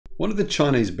One of the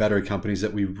Chinese battery companies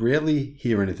that we rarely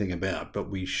hear anything about,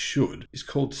 but we should, is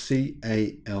called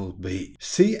CALB.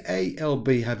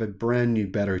 CALB have a brand new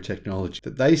battery technology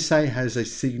that they say has a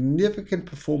significant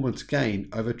performance gain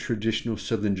over traditional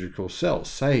cylindrical cells,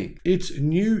 saying its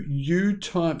new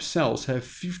U-type cells have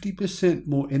 50%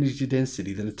 more energy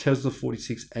density than a Tesla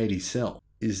 4680 cell.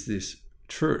 Is this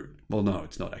true? Well, no,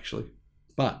 it's not actually.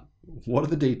 But what are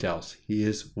the details?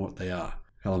 Here's what they are.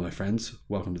 Hello, my friends.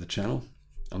 Welcome to the channel.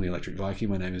 I'm the Electric Viking.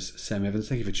 My name is Sam Evans.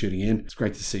 Thank you for tuning in. It's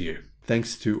great to see you.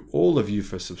 Thanks to all of you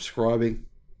for subscribing.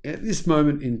 At this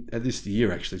moment, at this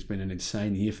year actually, it's been an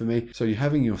insane year for me. So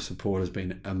having your support has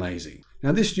been amazing.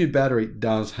 Now this new battery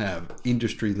does have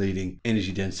industry-leading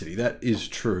energy density. That is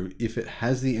true. If it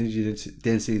has the energy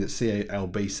density that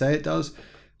CALB say it does,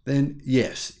 then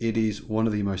yes, it is one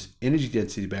of the most energy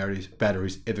density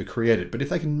batteries ever created. But if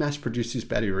they can mass produce this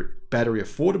battery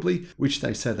affordably, which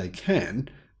they say they can,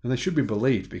 and they should be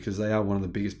believed because they are one of the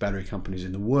biggest battery companies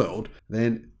in the world,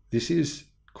 then this is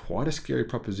quite a scary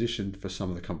proposition for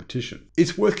some of the competition.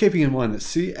 It's worth keeping in mind that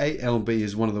CALB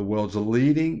is one of the world's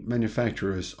leading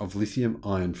manufacturers of lithium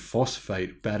iron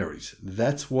phosphate batteries.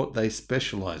 That's what they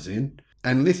specialize in.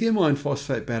 And lithium iron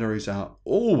phosphate batteries are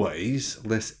always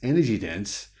less energy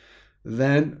dense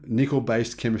than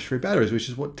nickel-based chemistry batteries, which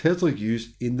is what Tesla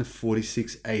used in the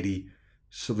 4680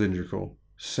 cylindrical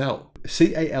cell.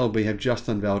 CALB have just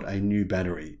unveiled a new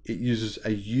battery. It uses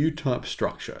a U-type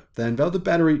structure. They unveiled the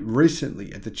battery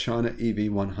recently at the China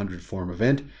EV100 forum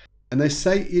event, and they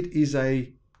say it is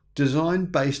a design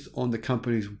based on the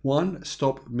company's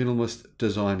one-stop minimalist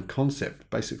design concept.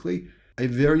 Basically, a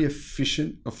very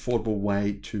efficient, affordable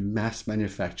way to mass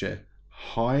manufacture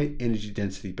high energy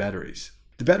density batteries.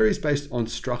 The battery is based on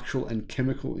structural and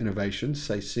chemical innovations,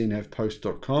 say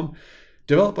cnavpost.com.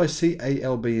 Developed by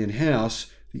CALB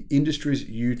in-house, the industry's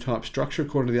U-type structure,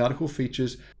 according to the article,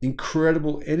 features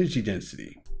incredible energy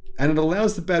density, and it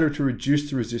allows the battery to reduce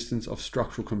the resistance of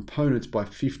structural components by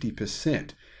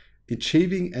 50%,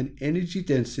 achieving an energy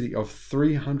density of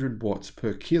 300 watts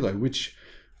per kilo, which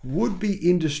would be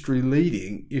industry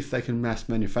leading if they can mass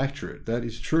manufacture it. That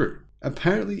is true.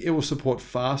 Apparently, it will support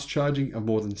fast charging of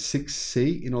more than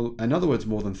 6C, in other words,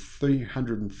 more than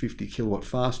 350 kilowatt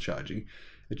fast charging,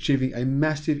 achieving a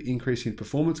massive increase in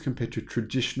performance compared to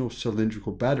traditional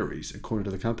cylindrical batteries, according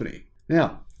to the company.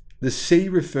 Now, the C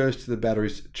refers to the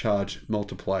battery's charge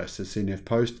multiplier, says CNF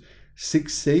Post.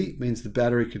 6C means the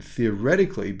battery could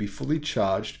theoretically be fully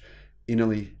charged in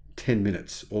only 10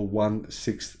 minutes, or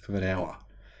 1/6 of an hour.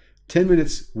 10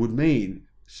 minutes would mean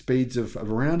speeds of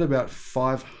around about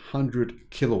 500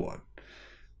 kilowatt.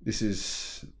 This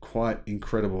is quite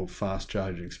incredible fast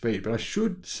charging speed. But I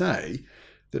should say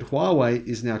that Huawei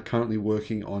is now currently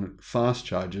working on fast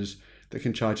chargers that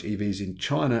can charge EVs in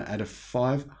China at a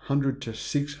 500 to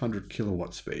 600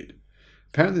 kilowatt speed.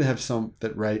 Apparently they have some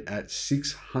that rate at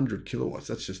 600 kilowatts.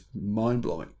 That's just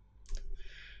mind-blowing.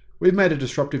 We've made a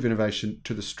disruptive innovation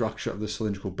to the structure of the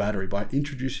cylindrical battery by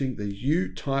introducing the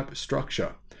U-type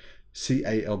structure,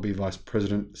 CALB Vice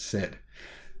President said.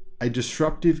 A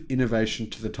disruptive innovation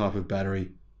to the type of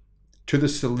battery, to the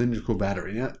cylindrical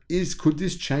battery. Now, could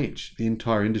this change the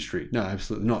entire industry? No,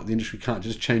 absolutely not. The industry can't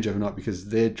just change overnight because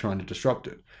they're trying to disrupt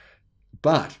it.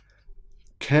 But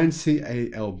can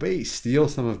CALB steal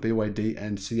some of BYD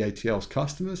and CATL's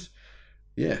customers?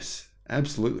 Yes,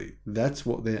 absolutely. That's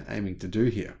what they're aiming to do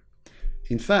here.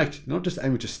 In fact, not just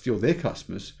aiming to steal their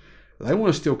customers, they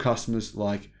want to steal customers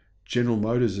like General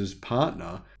Motors'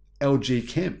 partner, LG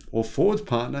Chem, or Ford's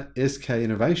partner, SK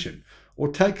Innovation, or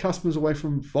take customers away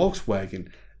from Volkswagen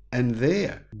and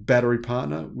their battery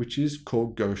partner, which is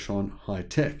called Goshon High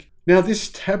Tech. Now, this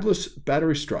tabless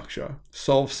battery structure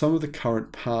solves some of the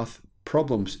current path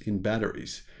problems in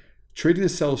batteries. Treating the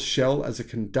cell's shell as a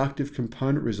conductive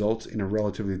component results in a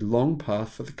relatively long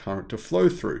path for the current to flow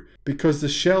through, because the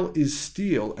shell is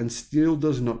steel and steel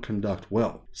does not conduct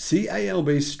well.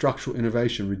 CALB's structural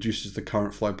innovation reduces the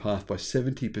current flow path by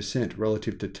 70%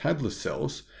 relative to tabless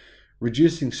cells,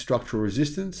 reducing structural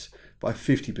resistance by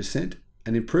 50%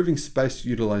 and improving space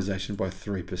utilization by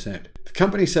 3%. The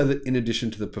company said that in addition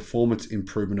to the performance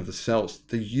improvement of the cells,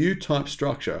 the U-type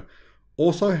structure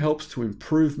also helps to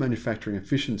improve manufacturing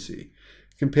efficiency.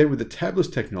 Compared with the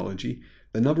tabless technology,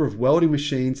 the number of welding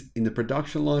machines in the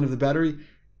production line of the battery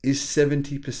is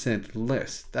 70%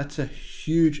 less. That's a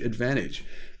huge advantage.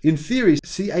 In theory,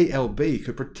 CALB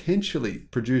could potentially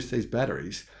produce these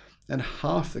batteries at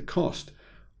half the cost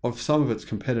of some of its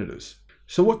competitors.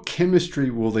 So what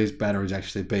chemistry will these batteries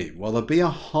actually be? Well, they'll be a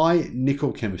high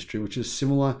nickel chemistry, which is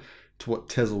similar to what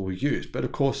Tesla will use. But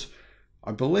of course,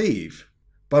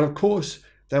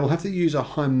 they will have to use a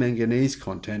high manganese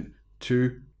content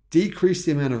to decrease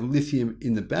the amount of lithium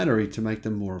in the battery to make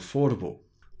them more affordable.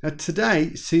 Now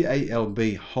today,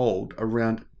 CALB hold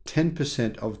around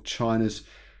 10% of China's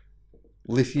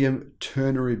lithium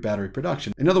ternary battery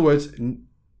production. In other words,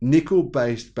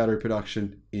 nickel-based battery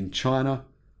production in China,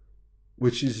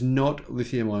 which is not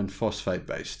lithium iron phosphate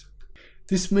based.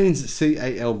 This means that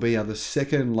CALB are the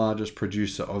second largest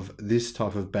producer of this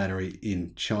type of battery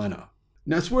in China.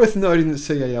 Now it's worth noting that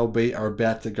CALB are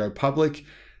about to go public,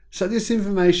 so this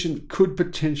information could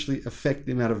potentially affect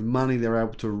the amount of money they're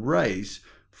able to raise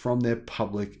from their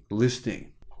public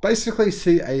listing. Basically,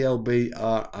 CALB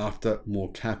are after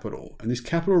more capital, and this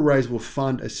capital raise will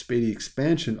fund a speedy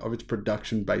expansion of its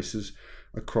production bases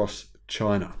across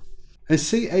China. And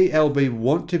CALB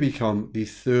want to become the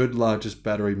third largest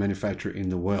battery manufacturer in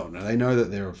the world. Now they know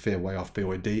that they're a fair way off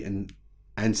BYD and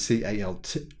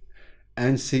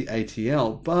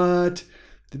CATL, but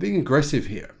they're being aggressive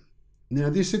here. Now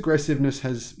this aggressiveness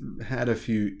has had a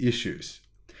few issues.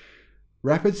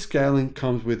 Rapid scaling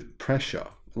comes with pressure.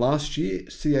 Last year,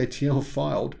 CATL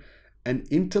filed an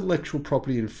intellectual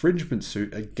property infringement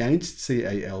suit against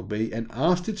CALB and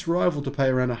asked its rival to pay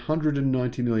around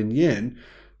 190 million yen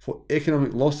for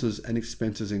economic losses and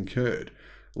expenses incurred,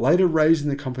 later raising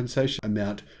the compensation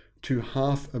amount to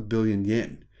 500 million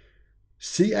yen.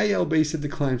 CALB said the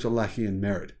claims are lacking in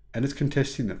merit and is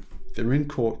contesting them. They're in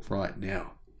court right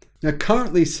now. Now,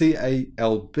 currently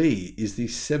CALB is the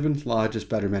 7th largest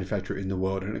battery manufacturer in the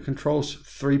world, and it controls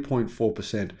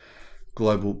 3.4%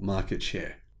 global market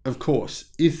share. Of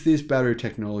course, if this battery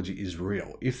technology is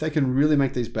real, if they can really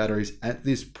make these batteries at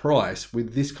this price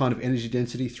with this kind of energy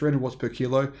density, 300 watts per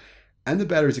kilo, and the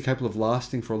batteries are capable of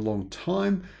lasting for a long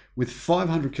time with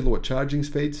 500 kilowatt charging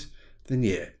speeds, then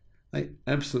yeah, they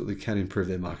absolutely can improve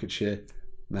their market share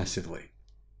massively.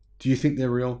 Do you think they're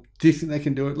real? Do you think they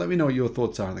can do it? Let me know what your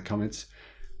thoughts are in the comments.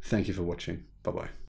 Thank you for watching. Bye-bye.